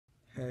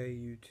Hey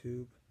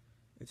YouTube,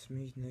 it's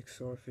me Nick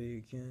Sarfay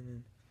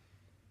again,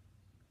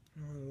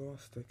 and I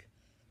lost like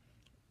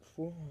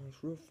 4 pounds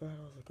real fast.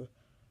 I was like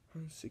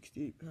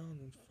 168 pounds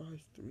and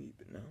 5'3",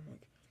 but now I'm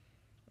like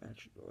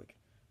actually like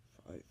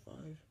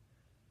 5'5".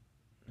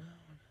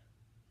 Now I'm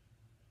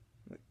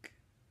like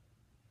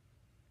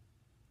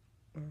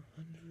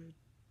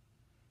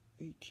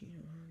 118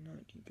 or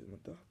 119 because my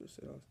doctor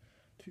said I was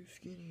too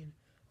skinny and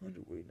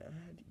underweight and I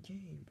had to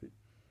gain. But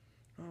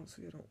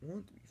honestly, I don't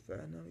want to be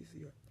fat. Now you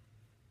see,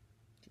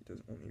 he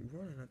doesn't want me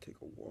running. I take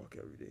a walk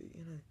every day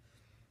and I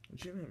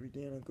gym every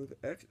day, and I go to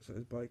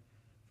exercise bike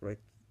for like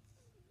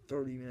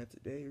 30 minutes a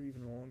day or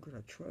even longer, and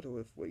I try to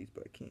lift weights,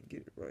 but I can't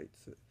get it right.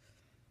 So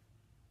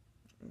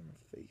my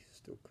face is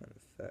still kind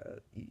of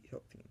fat. Eat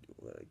healthy and do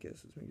all that. I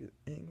guess it's maybe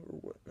the anger or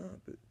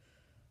whatnot, but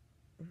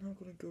I'm not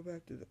gonna go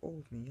back to the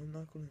old me. I'm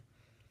not gonna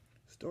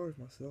starve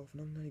myself,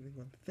 and I'm not even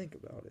gonna think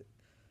about it.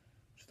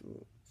 I'm just a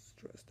little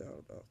stressed out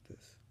about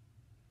this.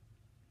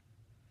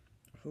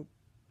 I hope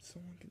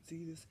someone can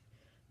see this.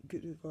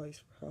 Good advice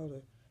for how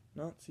to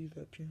not see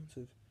the appearance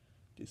of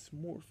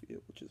dysmorphia,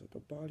 which is like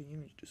a body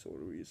image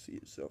disorder where you see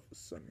yourself as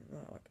something you're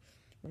not. Like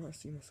when I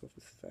see myself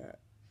as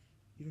fat,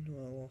 even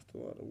though I lost a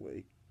lot of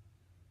weight,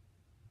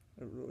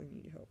 I really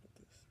need help with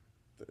this.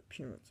 The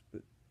appearance,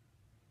 but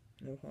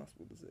no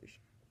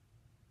hospitalization.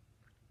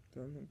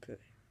 But I'm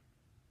okay.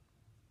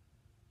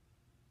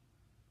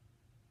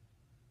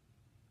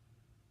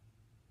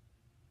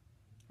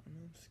 I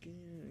know I'm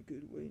skinny and in a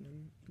good weight, and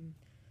I'm eating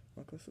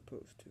like I'm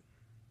supposed to.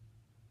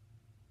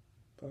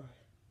 Bye.